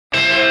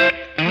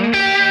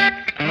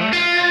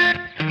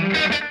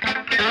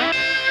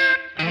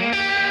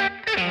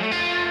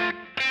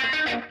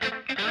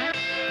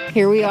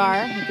Here we are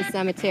at the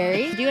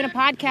cemetery doing a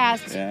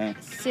podcast. Yeah.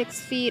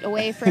 6 feet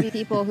away from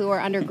people who are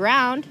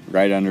underground.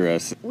 Right under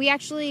us. We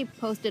actually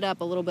posted up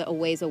a little bit a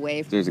ways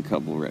away. There's a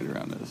couple right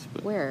around us.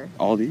 But Where?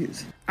 all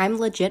these. I'm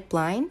legit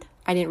blind.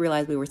 I didn't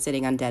realize we were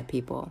sitting on dead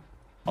people.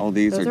 All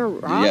these Those are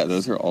rocks? Yeah,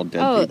 those are all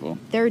dead people.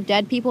 They're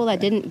dead people that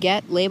didn't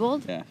get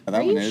labeled? Yeah. Are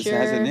That you one has sure?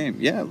 a name.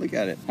 Yeah, look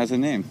at it. Has a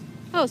name.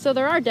 Oh, so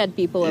there are dead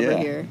people over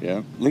here.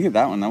 Yeah. Look at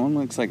that one. That one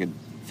looks like a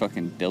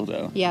fucking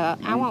dildo. Yeah,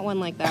 I want one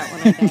like that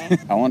when I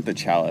die. I want the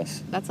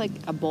chalice. That's like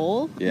a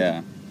bowl?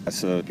 Yeah.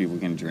 So that people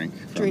can drink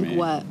from Drink me.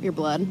 what? Your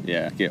blood?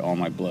 Yeah. Get all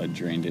my blood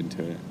drained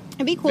into it.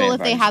 It'd be cool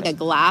if they had a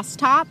glass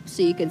top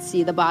so you could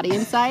see the body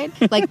inside,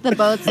 like the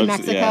boats in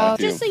Mexico. Yeah,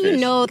 just so fish. you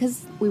know,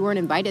 because we weren't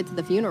invited to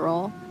the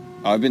funeral.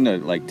 Oh, I've been to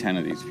like 10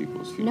 of these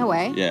people's funerals. No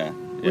way. Yeah.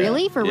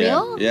 Really? For Yeah.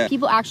 real? Yeah.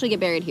 People actually get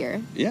buried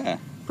here. Yeah.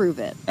 Prove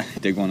it.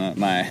 Dig one up.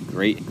 My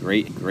great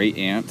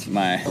aunt,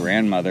 my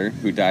grandmother,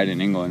 who died in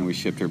England, we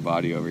shipped her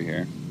body over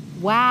here.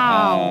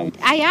 Wow.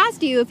 I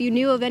asked you if you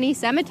knew of any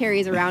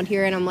cemeteries around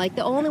here, and I'm like,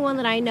 the only one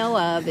that I know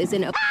of is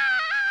in...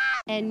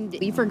 And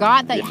you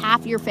forgot that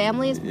half your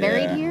family is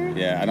buried here?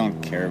 Yeah, I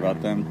don't care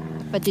about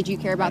them. But did you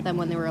care about them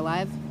when they were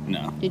alive?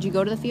 No. Did you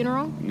go to the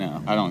funeral?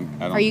 No, I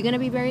don't. Are you going to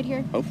be buried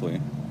here?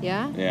 Hopefully.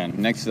 Yeah? Yeah,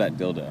 next to that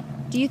dildo.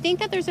 Do you think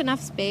that there's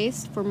enough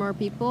space for more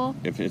people?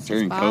 If it's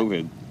during Spot?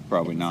 COVID,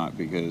 probably not,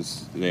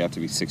 because they have to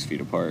be 6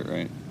 feet apart,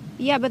 right?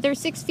 Yeah, but they're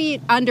 6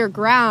 feet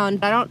underground.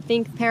 I don't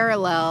think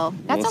parallel.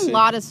 That's We'll a see.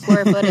 lot of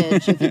square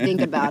footage if you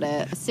think about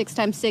it. 6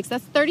 times 6,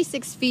 that's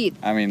 36 feet.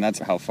 I mean, that's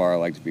how far I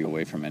like to be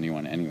away from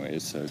anyone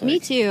anyways. So it's Me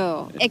like-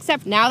 too.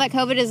 Except now that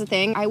COVID is a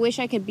thing, I wish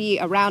I could be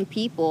around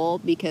people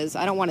because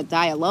I don't want to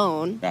die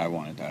alone. I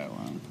want to die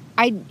alone.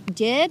 I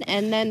did,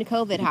 and then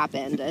COVID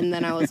happened, and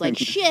then I was like,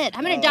 shit,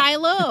 I'm gonna die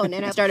alone.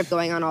 And I started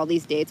going on all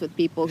these dates with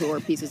people who were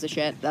pieces of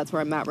shit. That's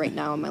where I'm at right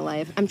now in my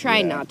life. I'm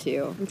trying Yeah. not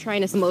to. I'm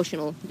trying to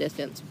emotional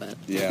distance, but...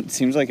 Yeah. It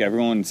seems like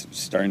everyone's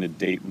starting to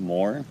date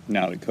more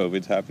now that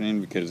COVID's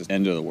happening because it's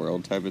end of the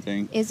world type of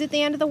thing. Is it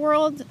the end of the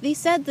world? They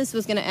said this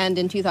was gonna end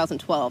in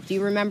 2012. Do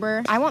you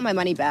remember? I want my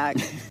money back.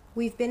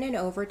 We've been in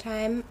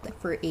overtime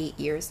for 8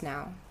 years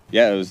now.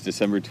 Yeah, it was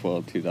December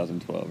 12,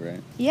 2012, right?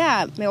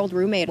 Yeah, my old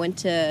roommate went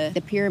to the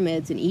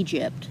pyramids in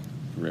Egypt.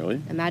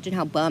 Really? Imagine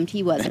how bummed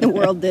he was the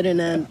world didn't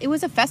end. It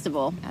was a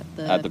festival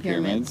at the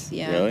pyramids?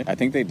 Yeah. Really? I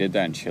think they did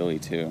that in Chile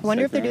too. I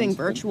wonder if they're doing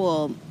Pyramids?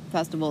 virtual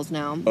festivals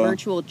now. Oh.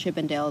 Virtual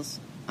Chippendales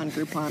on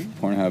Groupon.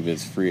 Pornhub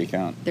is free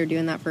account. They're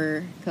doing that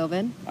for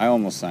COVID. I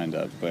almost signed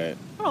up, but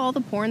Are all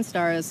the porn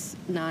stars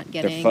not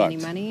getting fucked. any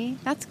money?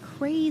 That's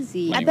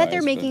crazy. I Money-wise, bet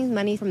they're but- making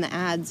money from the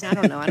ads. I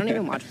don't know. I don't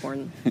even watch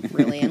porn,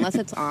 really, unless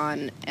it's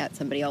on at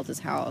somebody else's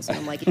house. And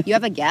I'm like, you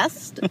have a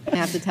guest? I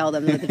have to tell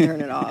them to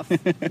turn it off.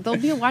 They'll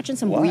be watching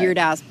some Why?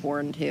 weird-ass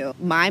porn, too.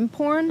 Mime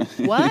porn?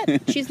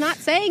 What? She's not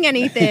saying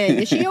anything.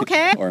 Is she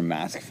okay? or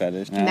mask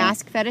fetish. now.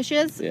 Mask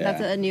fetishes? Yeah.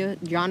 That's a new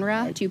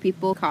genre. Two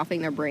people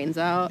coughing their brains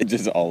out.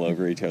 Just all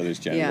over each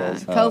other's Yeah.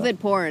 genitals. COVID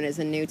porn is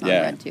a new on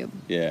Yeah. RedTube.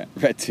 Yeah,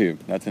 RedTube.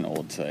 That's an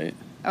old site.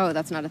 Oh,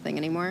 that's not a thing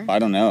anymore? I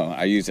don't know.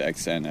 I use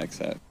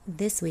XNXF.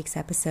 This week's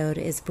episode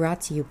is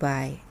brought to you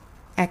by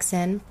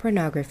XN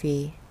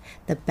Pornography,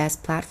 the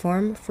best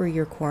platform for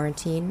your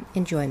quarantine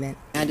enjoyment.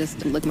 I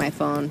just look at my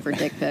phone for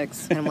dick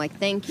pics, and I'm like,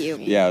 thank you.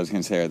 Yeah, I was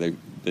gonna say, are they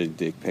the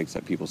dick pics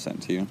that people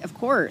sent to you? Of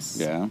course.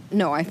 Yeah.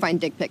 No, I find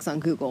dick pics on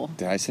Google.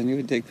 Did I send you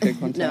a dick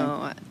pic one time? No,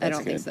 I That's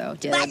don't think good. so.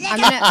 Did.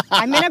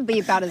 I'm gonna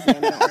beep out his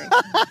name. Don't worry.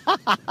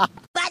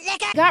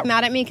 Got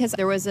mad at me because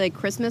there was a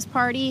Christmas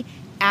party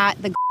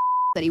at the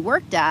that he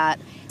worked at.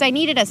 So I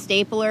needed a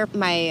stapler.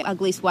 My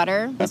ugly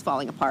sweater was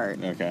falling apart.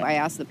 Okay. I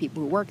asked the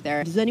people who work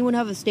there, does anyone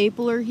have a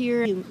stapler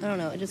here? I don't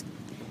know, just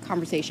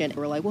conversation.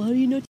 We're like, well, how do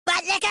you know?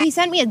 He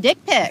sent me a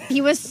dick pic.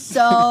 He was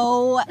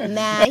so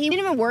mad. He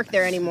didn't even work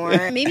there anymore.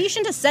 Maybe you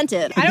shouldn't have sent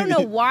it. I don't know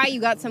why you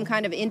got some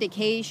kind of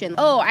indication.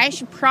 Oh, I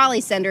should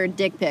probably send her a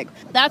dick pic.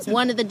 That's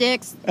one of the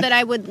dicks that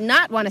I would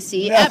not want to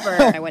see ever.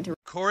 I went to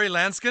Corey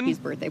Lanskin? his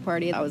birthday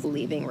party. I was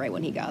leaving right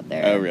when he got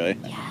there. Oh, really?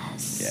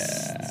 Yes.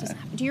 Yeah.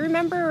 Do you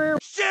remember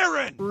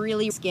Sharon!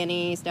 really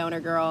skinny stoner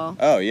girl?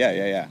 Oh,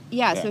 yeah.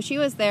 Yeah, so she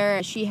was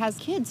there. She has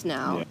kids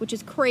now, Yeah. which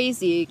is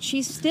crazy.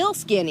 She's still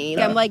skinny.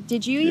 Yeah. I'm like,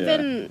 did you Yeah.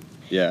 even...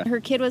 Yeah. Her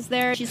kid was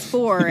there. She's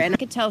 4, and I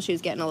could tell she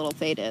was getting a little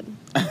faded.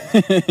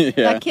 yeah.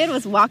 That kid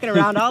was walking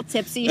around all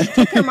tipsy. She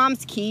took her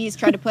mom's keys,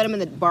 tried to put them in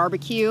the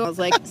barbecue. I was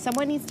like,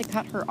 someone needs to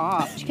cut her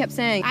off. She kept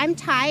saying, I'm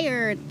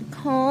tired.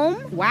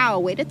 Comb? Wow,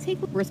 way to take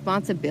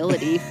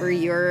responsibility for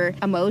your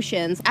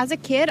emotions. As a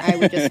kid, I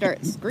would just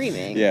start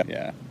screaming.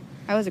 Yeah.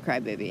 I was a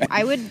crybaby.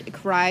 I would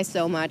cry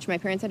so much. My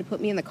parents had to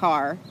put me in the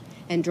car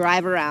and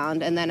drive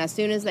around, and then as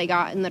soon as they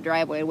got in the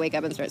driveway, I'd wake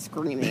up and start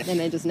screaming, and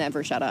they just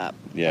never shut up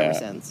Yeah. ever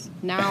since.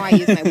 Now I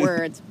use my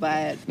words,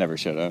 but Never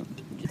shut up.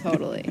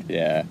 totally.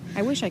 Yeah.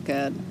 I wish I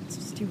could. It's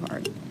just too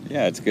hard.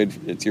 Yeah, it's good.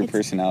 It's your It's-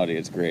 personality.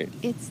 It's great.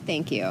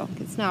 Thank you.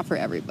 It's not for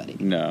everybody.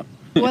 No.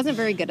 He wasn't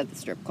very good at the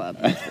strip club,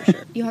 that's for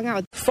sure. You hung out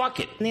with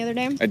the other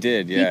day? I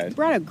did, yeah. He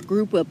brought a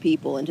group of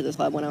people into this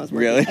club when I was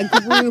working. Really?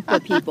 A group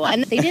of people.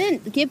 And they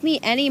didn't give me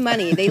any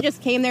money. They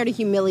just came there to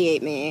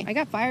humiliate me. I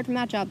got fired from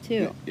that job,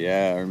 too.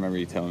 Yeah, I remember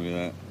you telling me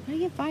that. How do you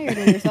get fired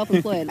when you're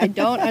self-employed? I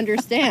don't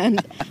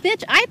understand.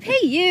 Bitch, I pay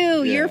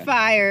you. Yeah. You're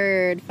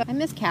fired. I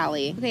miss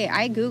Callie. Okay,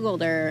 I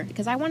Googled her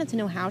because I wanted to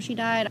know how she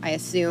died. I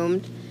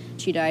assumed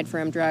she died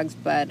from drugs,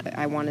 but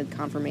I wanted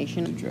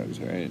confirmation. Drugs,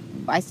 right?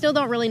 I still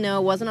don't really know.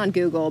 It wasn't on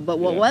Google, but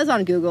what Yeah. was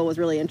on Google was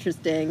really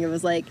interesting. It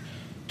was like,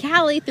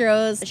 Callie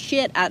throws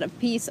shit at a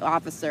peace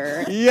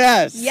officer.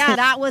 Yes! Yeah,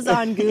 that was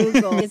on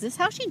Google. Is this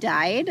how she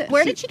died?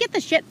 Where did she get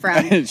the shit from?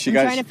 I'm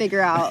trying to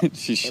figure out.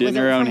 She shit in Was it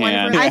her own from one of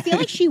hand. I feel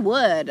like she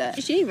would.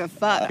 She didn't even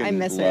fuck. I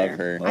miss love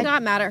her. her. I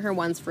got mad at her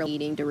once for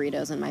eating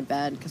Doritos in my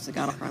bed because I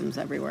got crumbs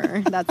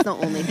everywhere. That's the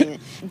only thing.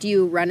 Do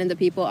you run into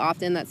people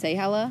often that say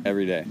hello?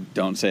 Every day.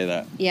 Don't say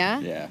that. Yeah?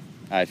 Yeah.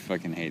 I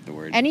fucking hate the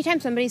word. Anytime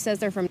somebody says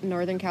they're from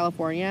Northern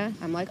California,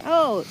 I'm like,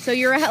 oh, so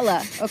you're a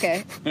hella.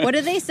 Okay. What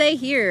do they say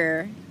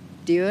here?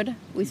 Dude?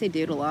 We say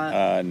dude a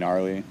lot.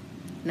 Gnarly.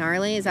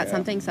 Gnarly? Is that Yeah.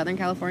 something Southern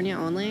California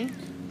only?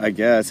 I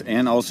guess.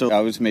 And also, I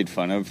was made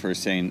fun of for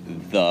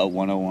saying the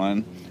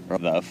 101 or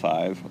the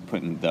 5,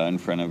 putting the in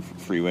front of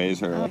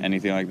freeways or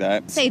anything like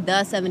that. Say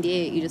the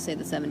 78, you just say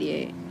the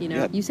 78, you know?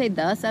 Yeah. You say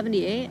the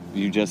 78?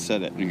 You just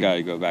said it. You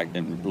gotta go back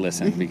and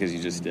listen because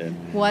you just did.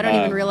 Well, I don't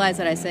even realize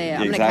that I say it.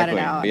 I'm Exactly. going to cut it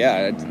out.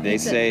 Yeah, they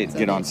It's say it's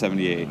get okay. on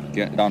 78,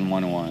 get on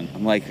 101.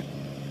 I'm like,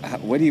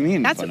 what do you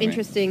mean? That's fun of me?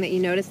 interesting that you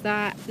noticed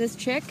that. This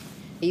chick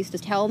used to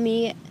tell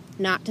me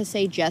not to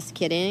say just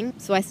kidding,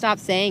 so I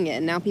stopped saying it,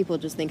 and now people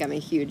just think I'm a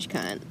huge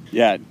cunt.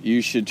 Yeah,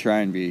 you should try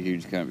and be a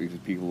huge cunt because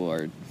people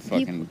are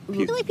fucking... I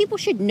feel like people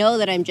should know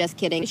that I'm just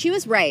kidding. She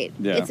was right.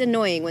 Yeah. It's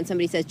annoying when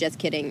somebody says just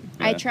kidding.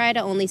 I Yeah. try to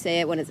only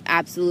say it when it's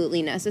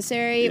absolutely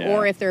necessary Yeah.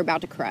 or if they're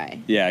about to cry.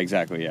 Yeah,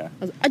 exactly, yeah.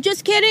 I was,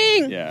 just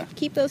kidding! Yeah.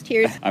 Keep those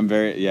tears. I'm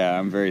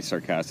very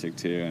sarcastic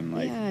too, and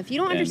like... Yeah, if you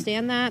don't and-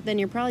 understand that, then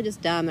you're probably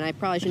just dumb, and I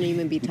probably shouldn't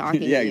even be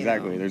talking yeah, to you.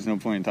 exactly. There's no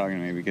point in talking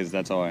to me because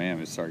that's all I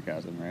am is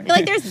sarcasm, right? I feel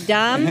like there's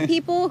dumb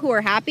people who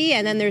are happy,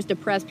 and then there's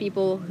depressed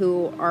people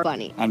who are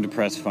funny. I'm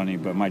depressed funny,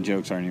 but my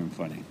jokes aren't even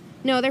funny.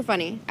 No, they're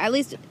funny. At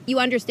least you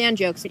understand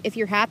jokes. If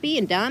you're happy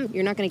and dumb,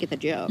 you're not going to get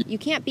the joke. You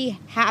can't be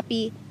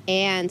happy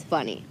and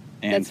funny.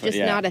 And That's just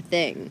yeah. not a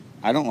thing.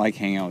 I don't like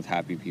hanging out with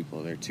happy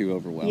people. They're too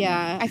overwhelming.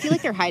 Yeah, I feel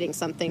like they're hiding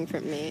something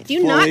from me. Do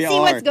you Fully not see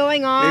are. what's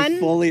going on? They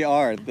fully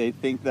are. They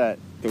think that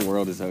the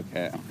world is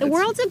okay. The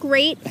world's a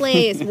great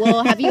place.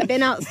 Well, have you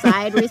been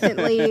outside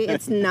recently?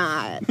 It's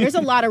not. There's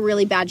a lot of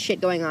really bad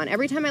shit going on.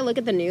 Every time I look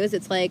at the news,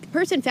 it's like,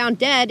 person found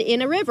dead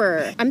in a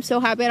river. I'm so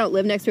happy I don't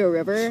live next to a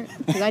river,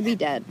 because I'd be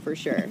dead for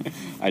sure.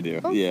 I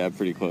do. Yeah,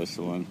 pretty close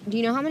to one. Do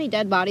you know how many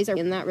dead bodies are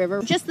in that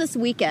river? Just this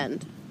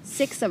weekend.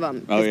 6 of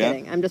them. Oh, Just yeah?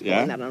 kidding. I'm just Yeah?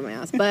 pulling that on my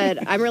ass.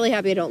 But I'm really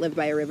happy I don't live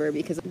by a river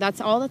because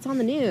that's all that's on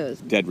the news.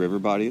 Dead river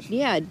bodies?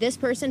 Yeah, this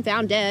person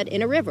found dead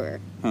in a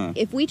river. Huh.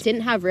 If we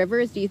didn't have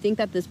rivers, do you think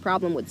that this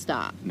problem would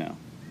stop? No.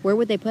 Where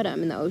would they put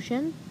them? In the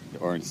ocean?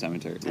 Or in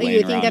cemeteries. Do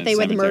you think that they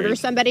would murder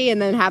somebody and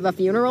then have a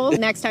funeral?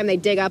 Next time they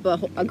dig up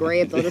a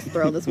grave, they'll just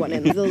throw this one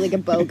in. It's like a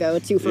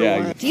BOGO 2 for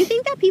Yeah. 1. Do you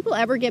think that people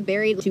ever get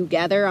buried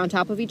together on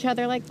top of each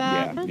other like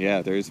that?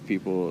 Yeah, there's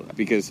people,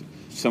 because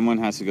someone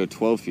has to go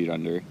 12 feet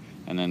under,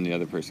 and then the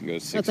other person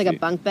goes 6 So it's like a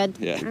bunk bed?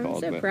 Yeah, I'm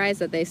called, but- surprised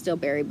that they still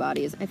bury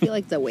bodies. I feel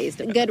like it's a waste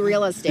of good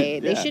real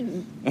estate. They Yeah.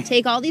 should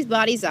take all these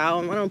bodies out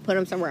and why don't put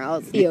them somewhere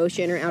else, the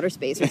ocean or outer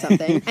space or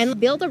something, and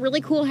build a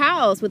really cool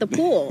house with a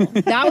pool.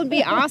 That would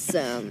be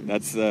awesome.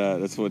 That's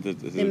what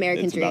the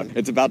American it's dream. about.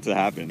 It's about to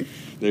happen.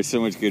 There's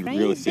so much good Right?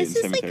 real estate This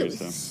in is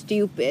cemeteries. like so.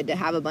 stupid to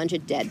have a bunch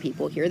of dead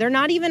people here. They're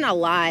not even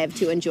alive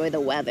to enjoy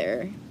the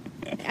weather.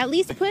 At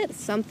least put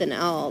something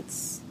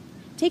else.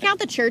 Take out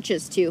the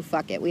churches too.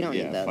 Fuck it. We don't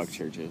Yeah, need those. fuck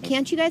churches.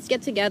 Can't you guys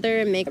get together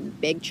and make a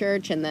big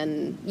church and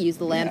then use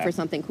the land Yeah. for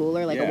something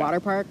cooler, like a Yeah. water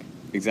park?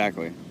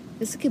 Exactly.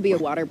 This could be a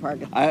water park.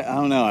 I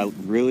don't know. I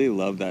really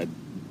love that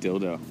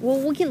dildo. Well,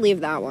 we can leave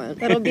that one.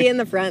 It'll be in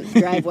the front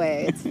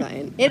driveway. It's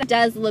fine. It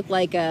does look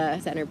like a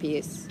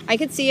centerpiece. I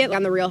could see it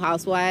on The Real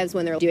Housewives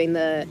when they're doing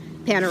the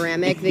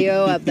panoramic view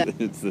of the...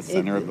 It's the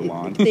center of the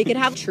lawn. They could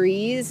have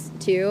trees,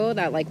 too,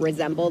 that, like,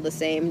 resemble the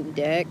same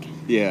dick.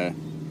 Yeah.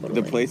 The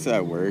Totally. place that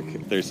I work,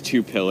 there's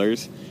 2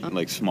 pillars,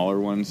 like smaller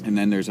ones, and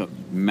then there's a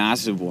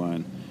massive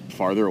one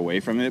farther away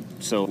from it.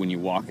 So when you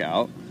walk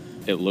out,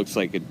 it looks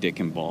like a dick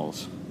and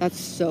balls. That's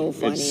so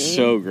funny. It's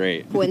so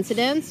great.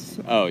 Coincidence?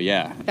 Oh,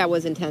 yeah. That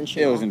was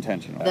intentional. It was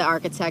intentional. The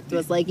architect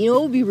was like, you know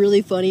what would be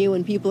really funny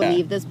when people Yeah.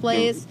 leave this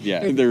place?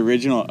 Yeah, the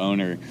original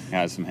owner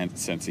has some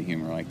sense of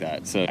humor like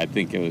that, so I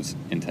think it was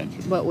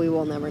intentional. But we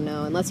will never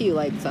know unless you,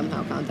 like,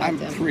 somehow contact I'm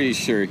him. pretty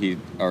sure he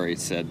already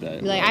said that.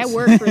 it Be like, was. I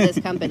work for this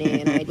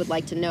company and I would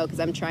like to know because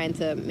I'm trying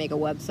to make a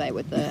website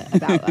with the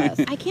About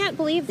Us. I can't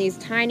believe these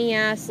tiny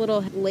ass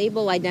little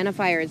label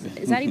identifiers.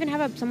 Does that even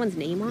have someone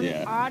name on it?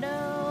 Yeah.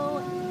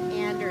 Otto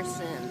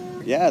Anderson.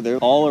 Yeah, they're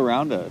all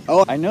around us.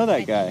 Oh, I know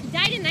that guy. He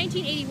died in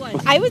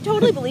 1981. I would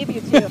totally believe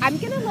you too. I'm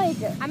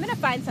gonna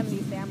find some of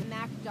these families.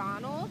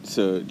 McDonald's.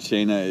 So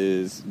Shayna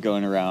is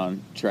going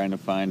around trying to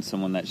find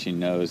someone that she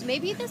knows.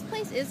 Maybe this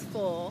place is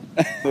full.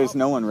 There's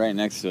no one right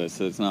next to us,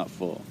 so it's not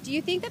full. Do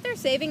you think that they're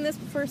saving this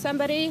for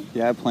somebody?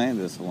 Yeah, I planned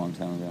this a long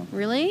time ago.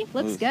 Really?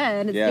 Looks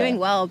good. It's doing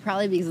well,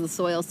 probably because the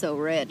soil's so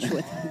rich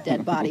with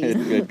dead bodies.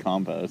 It's good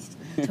compost.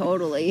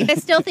 Totally. I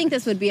still think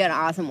this would be an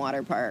awesome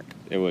water park.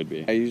 It would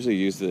be. I usually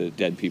use the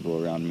dead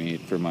people around me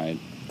for my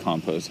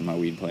compost and my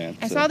weed plant.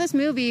 I saw this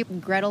movie,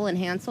 Gretel and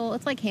Hansel.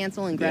 It's like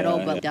Hansel and Gretel,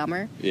 but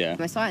dumber. Yeah.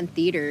 I saw it in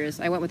theaters.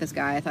 I went with this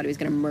guy. I thought he was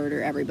going to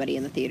murder everybody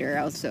in the theater.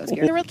 I was so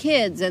scared. There were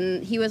kids,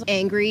 and he was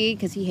angry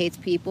because he hates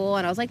people.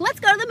 And I was like,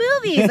 let's go to the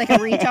movies, like a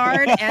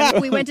retard.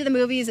 And we went to the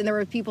movies, and there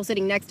were people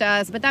sitting next to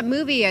us. But that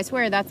movie, I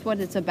swear, that's what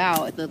it's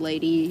about. The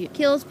lady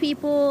kills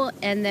people,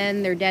 and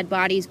then their dead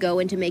bodies go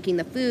into making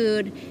the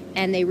food,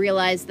 and they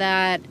realize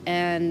that,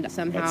 and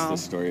somehow... That's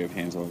the story of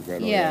Hansel and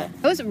Gretel. Yeah.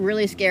 I was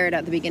really scared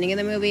at the beginning of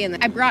the movie,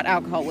 and I brought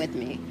alcohol with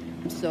me,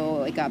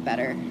 so it got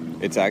better.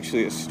 It's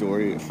actually a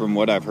story, from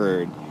what I've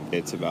heard,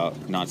 it's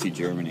about Nazi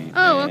Germany.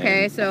 Oh,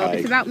 okay, so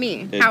it's about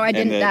me, how I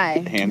didn't die.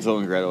 Hansel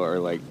and Gretel are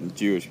like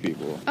Jewish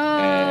people.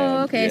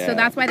 Oh, okay, so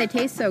that's why they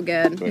taste so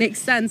good.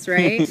 Makes sense,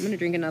 right? I'm gonna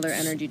drink another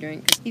energy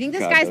drink. You think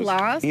this guy's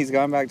lost? He's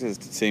gone back to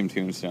the same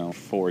tombstone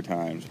 4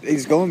 times.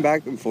 He's going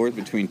back and forth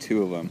between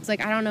 2 of them. It's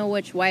like, I don't know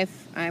which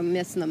wife I'm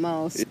missing the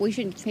most. We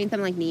should paint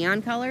them like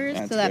neon colors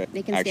so that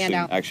they can stand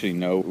out. Actually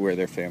know where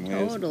their family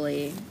is.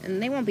 Totally.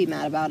 And they won't be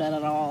mad about it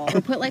at all. Or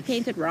put like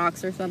painted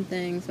rocks or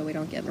something so we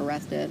don't get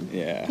arrested.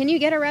 Yeah. Can you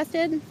get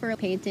arrested for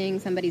painting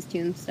somebody's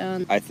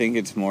tombstone? I think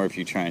it's more if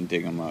you try and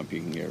dig them up,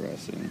 you can get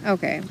arrested.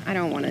 Okay. I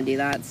don't want to do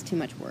that. It's too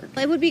much work.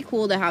 It would be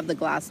cool to have the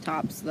glass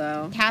tops,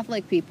 though.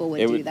 Catholic people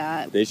would do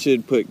that. They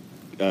should put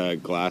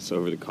glass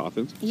over the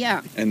coffins.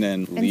 Yeah. And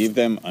then leave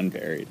them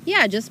unburied.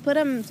 Yeah, just put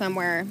them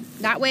somewhere.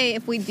 That way,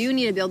 if we do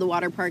need to build a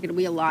water park, it'll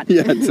be a lot.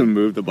 Yeah, to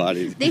move the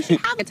bodies. They should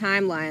have a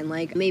timeline,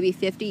 like maybe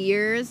 50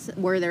 years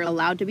where they're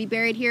allowed to be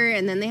buried here,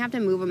 and then they have to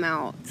move them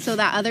out so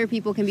that other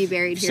people can be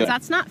buried here. So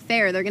that's not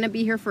fair. They're going to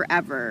be here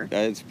forever.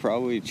 That's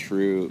probably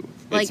true.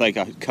 It's like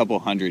a couple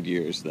 100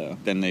 years, though.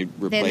 Then they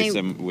replace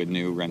them with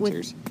new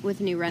renters.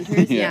 With new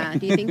renters, yeah.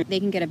 Do you think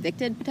they can get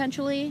evicted,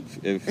 potentially?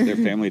 If their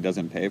family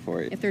doesn't pay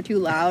for it. If they're too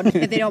loud.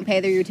 If they don't pay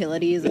their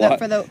utilities.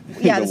 For the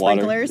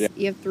sprinklers. Yeah.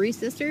 You have 3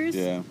 sisters?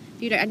 Yeah.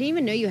 Dude, I didn't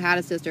even know you had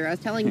a sister. I was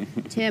telling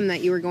Tim that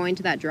you were going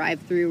to that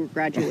drive-through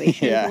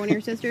graduation for one of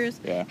your sisters.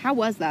 Yeah. How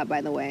was that, by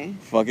the way?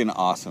 Fucking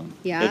awesome.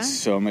 Yeah? It's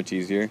so much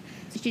easier.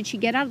 Did she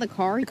get out of the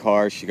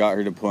car? She got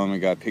her diploma,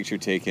 got a picture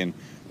taken,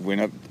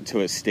 went up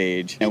to a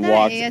stage, and walked.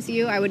 walked. At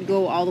ASU, I would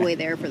go all the way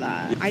there for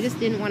that. I just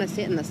didn't want to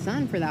sit in the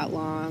sun for that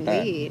long.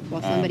 Wait,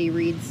 while somebody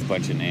reads a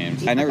bunch of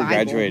names. I never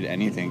graduated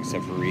anything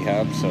except for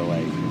rehab, so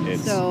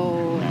it's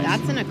nice.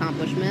 That's an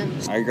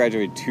accomplishment. I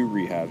graduated 2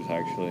 rehabs,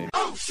 actually.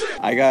 Oh, shit!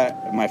 I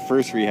got my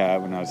first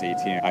rehab when I was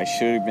 18. I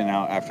should have been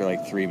out after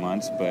like 3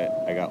 months,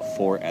 but I got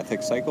 4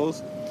 ethics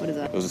cycles. What is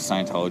that? It was a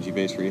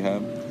Scientology-based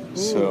rehab. Ooh,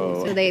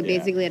 so they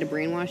basically had to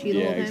brainwash you the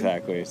whole time? Yeah,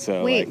 exactly.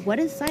 So wait, what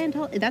is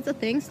Scientology? That's a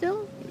thing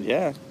still?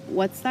 Yeah.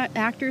 What's that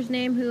actor's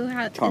name who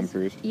had... Tom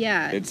Cruise.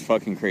 Yeah. It's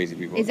fucking crazy,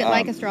 people. Is it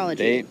like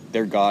astrology?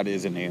 Their god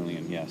is an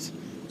alien, yes.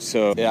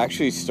 So it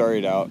actually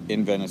started out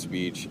in Venice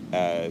Beach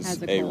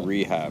as a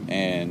rehab,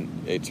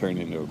 and it turned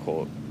into a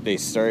cult. They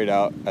started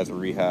out as a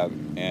rehab,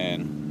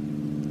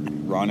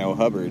 and Ron L.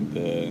 Hubbard,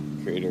 the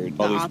creator,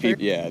 the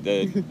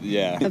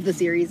author? Of the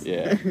series.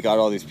 Yeah, got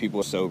all these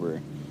people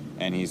sober.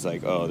 And he's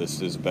like, oh, this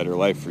is a better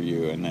life for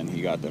you. And then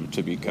he got them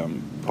to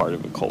become part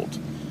of a cult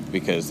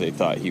because they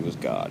thought he was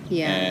God.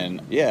 Yeah.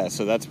 And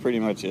so that's pretty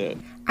much it.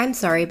 I'm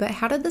sorry, but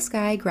how did this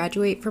guy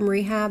graduate from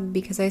rehab?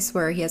 Because I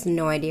swear he has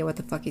no idea what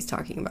the fuck he's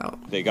talking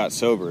about. They got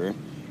sober,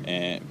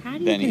 and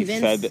then he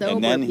fed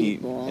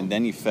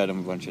them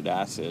a bunch of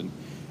acid.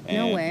 And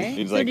no way.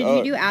 He's so like, did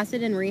you do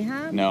acid in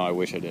rehab? No, I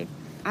wish I did.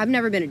 I've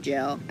never been to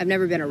jail. I've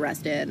never been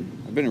arrested.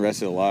 I've been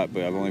arrested a lot,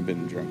 but I've only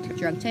been drunk tank.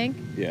 Drunk tank?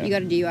 Yeah. You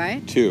got a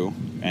DUI? 2.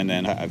 And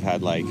then I've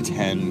had like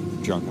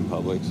 10 drunken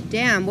publics.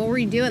 Damn, what were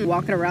you doing?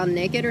 Walking around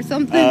naked or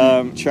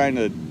something? Trying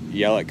to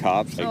yell at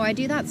cops. I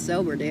do that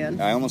sober,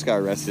 dude. I almost got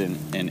arrested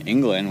in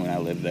England when I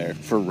lived there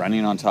for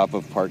running on top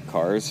of parked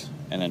cars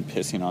and then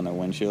pissing on their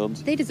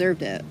windshields. They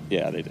deserved it.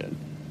 Yeah, they did.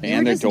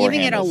 And their door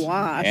handles. It a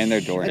wash. And their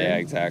door, yeah,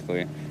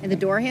 exactly. And the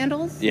door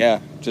handles? Yeah,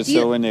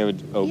 so when they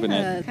would open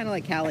it. Kind of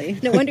like Callie.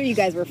 No wonder you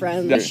guys were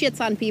friends. She shits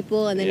on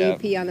people and then you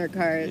pee on their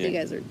cars. Yeah. You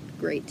guys are a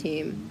great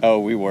team. Oh,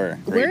 we were.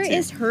 Where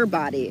is her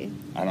body?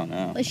 I don't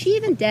know. Is she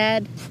even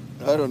dead?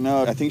 I don't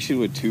know. I think she's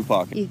with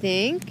Tupac. You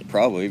think?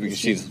 Probably, because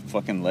she's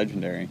fucking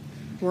legendary.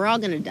 We're all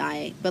gonna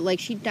die, but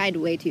she died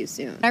way too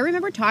soon. I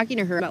remember talking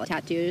to her about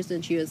tattoos,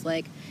 and she was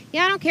like,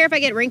 yeah, I don't care if I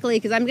get wrinkly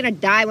because I'm gonna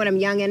die when I'm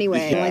young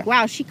anyway. Yeah. I'm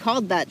wow, she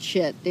called that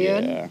shit,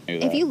 dude. Yeah,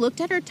 if you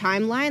looked at her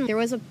timeline, there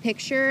was a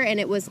picture, and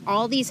it was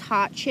all these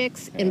hot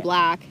chicks in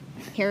black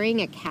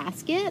carrying a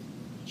casket.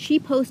 She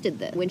posted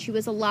this when she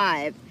was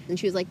alive. And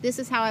she was like, this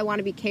is how I want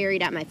to be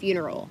carried at my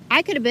funeral.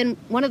 I could have been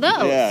one of those.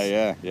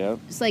 Yeah.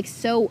 It's like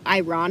so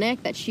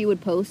ironic that she would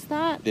post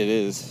that. It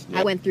is. Yep.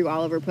 I went through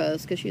all of her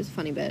posts because she was a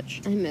funny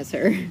bitch. I miss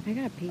her. I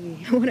gotta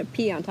pee. I want to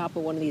pee on top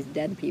of one of these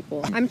dead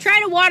people. I'm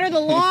trying to water the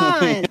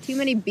lawn. Too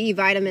many B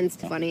vitamins.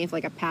 Funny if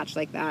like a patch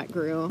like that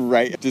grew.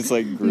 Right. Just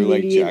like grew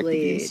like Jack the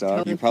Beanstalk.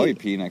 Totally. You probably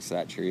pee next to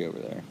that tree over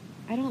there.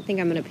 I don't think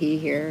I'm gonna pee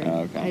here.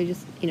 Oh, okay. I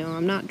just,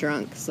 I'm not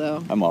drunk,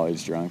 so. I'm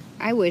always drunk.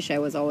 I wish I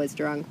was always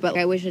drunk, but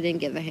I wish I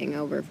didn't get the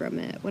hangover from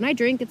it. When I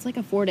drink, it's like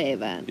a 4-day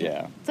event.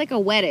 Yeah. It's like a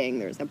wedding.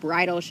 There's a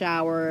bridal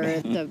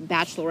shower, the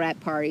bachelorette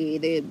party,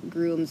 the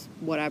groom's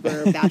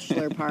whatever,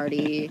 bachelor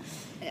party.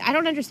 I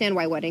don't understand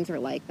why weddings are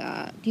like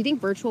that. Do you think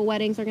virtual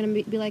weddings are going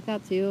to be like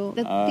that too?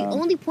 The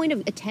only point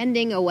of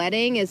attending a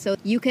wedding is so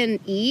you can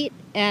eat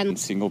and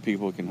single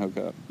people can hook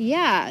up.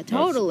 Yeah,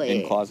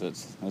 totally. In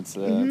closets. That's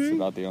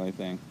about the only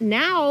thing.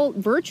 Now,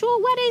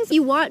 virtual weddings,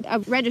 you want a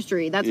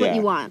registry. That's what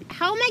you want.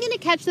 How am I going to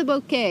catch the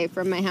bouquet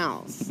from my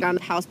house? On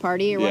a house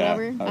party or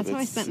whatever? That's how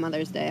I spent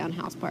Mother's Day, on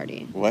house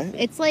party. What?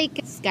 It's like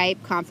a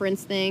Skype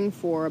conference thing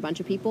for a bunch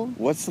of people.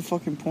 What's the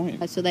fucking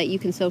point? So that you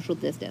can social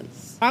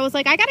distance. I was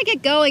like, I got to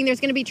get going.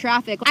 There's going to be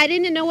traffic. I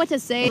didn't know what to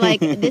say.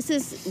 Like, this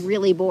is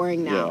really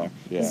boring now.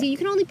 Yeah. So you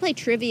can only play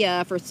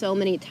trivia for so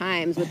many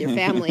times with your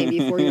family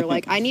before you're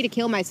like, I need to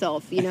kill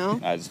myself,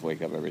 I just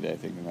wake up every day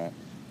thinking that.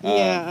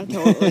 Yeah,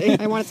 totally.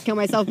 I wanted to kill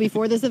myself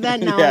before this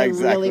event. Now I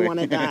really want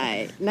to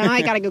die. Now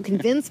I got to go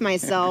convince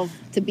myself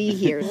to be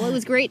here. Well, it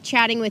was great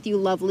chatting with you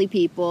lovely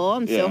people.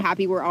 I'm so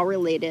happy we're all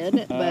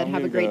related, but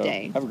have a great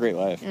day. Have a great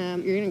life.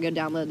 You're going to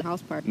go download the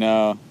house party.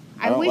 No,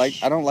 I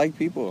don't like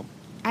people.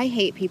 I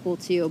hate people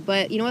too,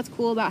 but you know what's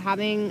cool about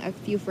having a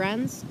few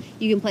friends?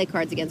 You can play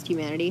Cards Against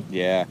Humanity.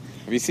 Yeah.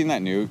 Have you seen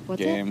that new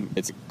game? It?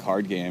 It's a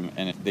card game,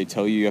 and they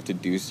tell you have to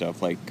do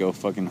stuff like go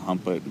fucking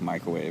hump a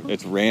microwave.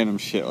 It's random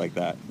shit like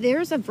that.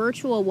 There's a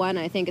virtual one,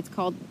 I think it's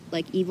called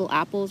like Evil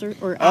Apples or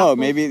Oh, Apples.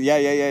 maybe,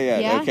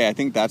 yeah. Okay, I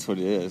think that's what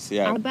it is,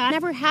 yeah. But I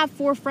never have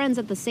 4 friends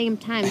at the same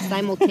time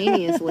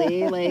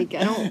simultaneously. Like,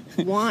 I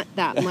don't want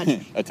that much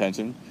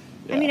attention.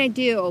 Yeah. I mean, I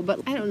do, but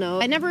I don't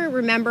know. I never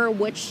remember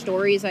which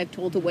stories I've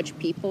told to which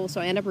people, so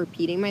I end up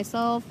repeating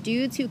myself.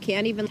 Dudes who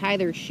can't even tie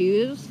their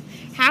shoes,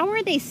 how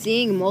are they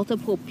seeing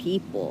multiple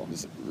people?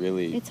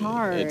 It's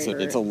hard.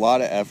 It's a lot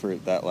of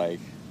effort that,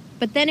 like...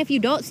 But then if you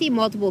don't see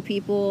multiple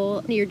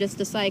people, you're just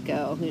a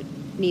psycho who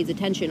needs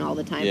attention all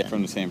the time. Yeah,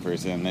 from the same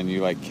person, and then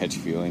you, like, catch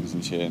feelings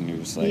and shit, and you're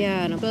just like...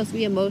 Yeah, and I'm supposed to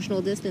be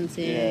emotional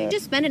distancing. Yeah.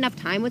 Just spend enough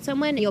time with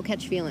someone, and you'll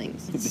catch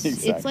feelings.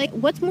 Exactly. It's like,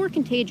 what's more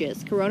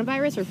contagious,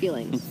 coronavirus or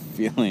feelings?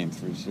 Feelings,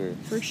 for sure.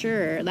 For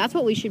sure. That's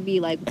what we should be,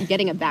 like,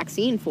 getting a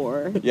vaccine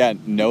for. Yeah,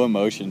 no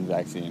emotion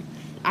vaccine.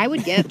 I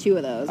would get 2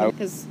 of those,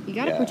 because you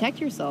gotta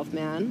protect yourself,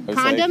 man.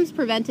 Condoms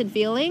prevented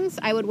feelings,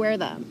 I would wear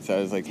them. So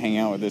I was, like, hanging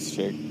out with this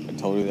chick. I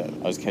told her that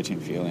I was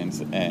catching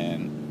feelings,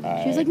 and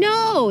she was like,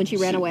 no! And she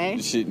ran away.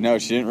 No,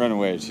 she didn't run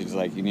away. She's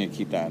like, you need to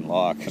keep that in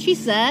lock. She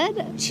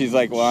said? She's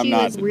like, well, I'm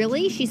not.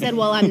 Really? She said,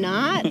 well, I'm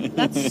not?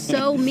 That's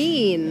so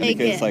mean.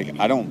 Because, like,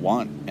 I don't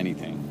want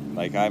anything.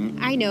 Like, I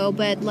know,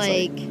 but,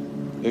 like...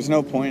 There's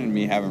no point in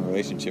me having a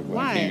relationship where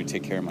Why? I can't even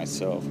take care of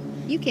myself.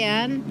 You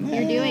can.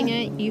 You're doing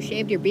it. You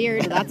shaved your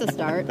beard. That's a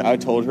start. I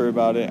told her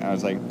about it, and I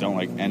was like, don't,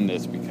 like, end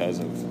this because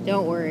of...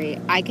 Don't worry.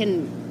 I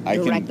can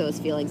direct those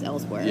feelings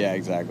elsewhere. Yeah,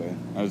 exactly.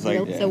 I was like...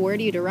 So where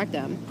do you direct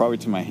them? Probably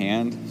to my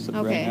hand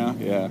right now,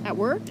 yeah. At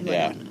work?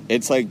 Yeah.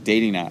 It's like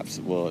dating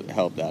apps will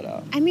help that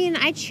out. I mean,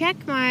 I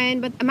check mine,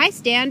 but my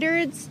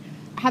standards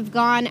have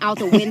gone out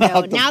the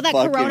window. Now that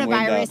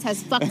coronavirus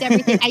has fucked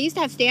everything. I used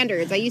to have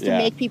standards. I used to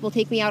make people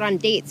take me out on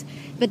dates.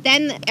 But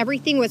then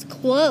everything was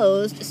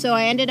closed, so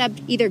I ended up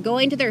either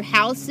going to their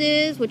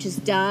houses, which is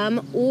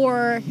dumb,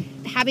 or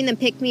having them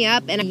pick me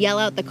up and yell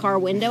out the car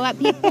window at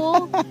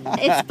people.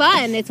 It's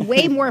fun. It's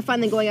way more fun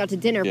than going out to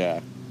dinner.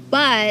 Yeah.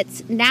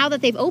 But now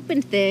that they've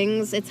opened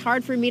things, it's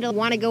hard for me to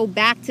want to go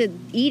back to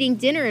eating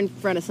dinner in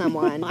front of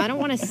someone. I don't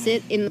want to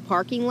sit in the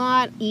parking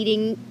lot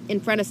eating in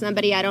front of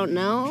somebody I don't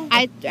know.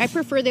 I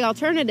prefer the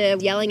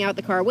alternative, yelling out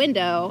the car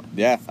window.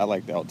 Yeah, I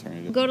like the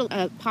alternative. Go to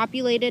a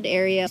populated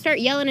area, start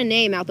yelling a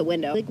name out the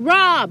window. Like,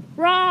 Rob,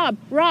 Rob,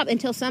 Rob,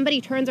 until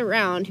somebody turns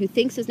around who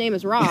thinks his name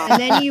is Rob.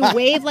 And then you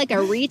wave like a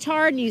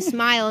retard and you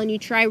smile and you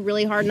try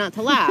really hard not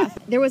to laugh.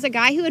 There was a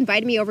guy who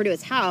invited me over to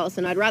his house,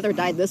 and I'd rather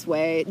die this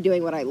way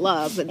doing what I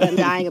love than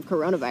dying of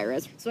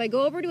coronavirus. So I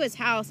go over to his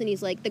house and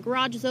he's like, the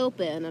garage is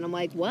open. And I'm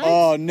like, what?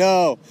 Oh,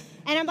 no.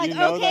 And I'm like,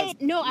 okay.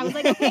 No, I was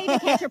like, okay, to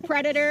catch a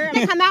predator.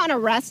 And come out and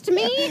arrest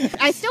me?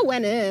 I still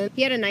went in.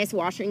 He had a nice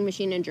washing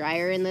machine and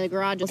dryer in the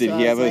garage. Did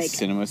he have a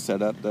cinema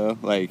set up though?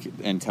 Like,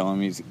 and tell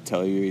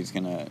you he's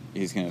gonna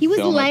He was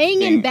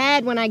laying in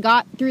bed when I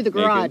got through the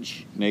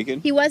garage.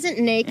 Naked? He wasn't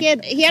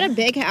naked. He had a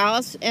big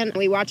house, and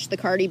we watched the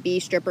Cardi B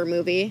stripper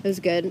movie. It was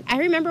good. I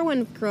remember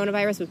when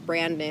coronavirus was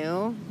brand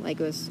new, like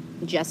it was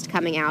just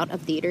coming out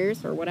of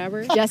theaters or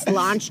whatever, just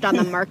launched on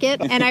the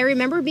market. And I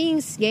remember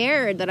being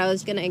scared that I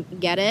was going to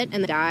get it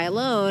and die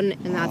alone.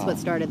 And that's what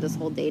started this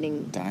whole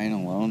dating. Dying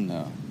alone,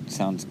 though.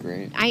 Sounds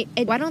great.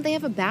 Why don't they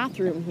have a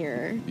bathroom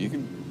here? You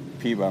can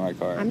pee by my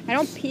car. I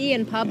don't pee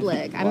in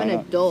public. I'm Why an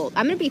not? adult.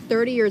 I'm going to be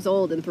 30 years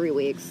old in 3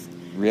 weeks.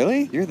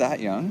 Really? You're that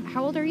young?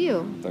 How old are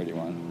you?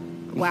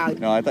 31. Wow.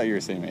 No, I thought you were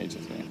the same age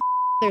as me.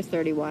 There's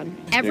 31.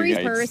 Every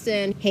yikes.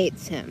 person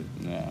hates him.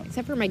 Yeah.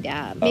 Except for my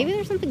dad. Maybe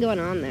there's something going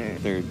on there.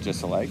 They're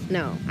just alike?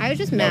 No, I was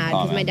just No mad because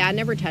comment. my dad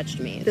never touched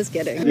me. Just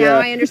kidding. Yeah. Now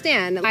I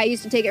understand. I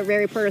used to take it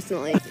very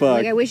personally. Fuck.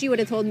 Like, I wish you would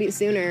have told me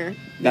sooner. Then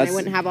I That's-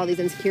 wouldn't have all these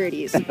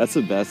insecurities. That's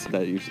the best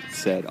that you've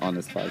said on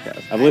this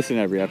podcast. I've listened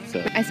to every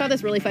episode. I saw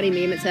this really funny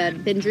meme. It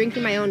said, "Been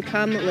drinking my own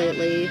cum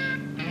lately.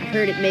 I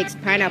heard it makes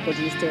pineapple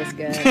juice taste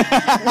good."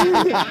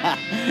 I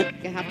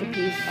have to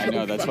pee. I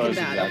know, that's what I was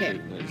bad.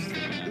 exactly...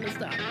 Okay, I'm gonna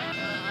stop.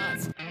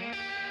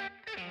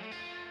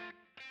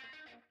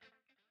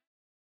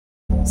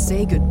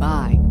 Say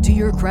goodbye to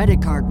your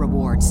credit card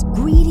rewards.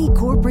 Greedy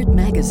corporate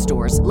mega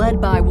stores,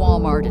 led by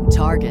Walmart and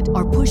Target,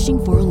 are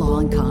pushing for a law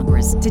in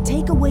Congress to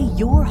take away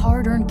your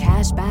hard-earned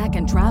cash back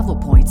and travel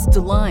points to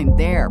line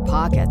their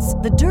pockets.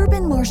 The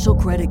Durbin-Marshall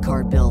credit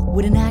card bill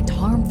would enact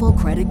harmful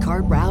credit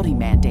card routing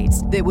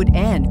mandates that would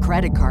end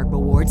credit card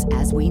rewards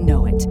as we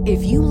know it.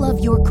 If you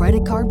love your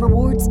credit card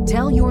rewards,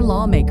 tell your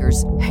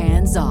lawmakers,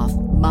 hands off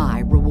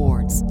my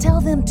rewards. Tell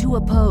them to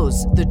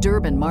oppose the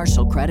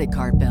Durbin-Marshall credit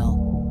card bill.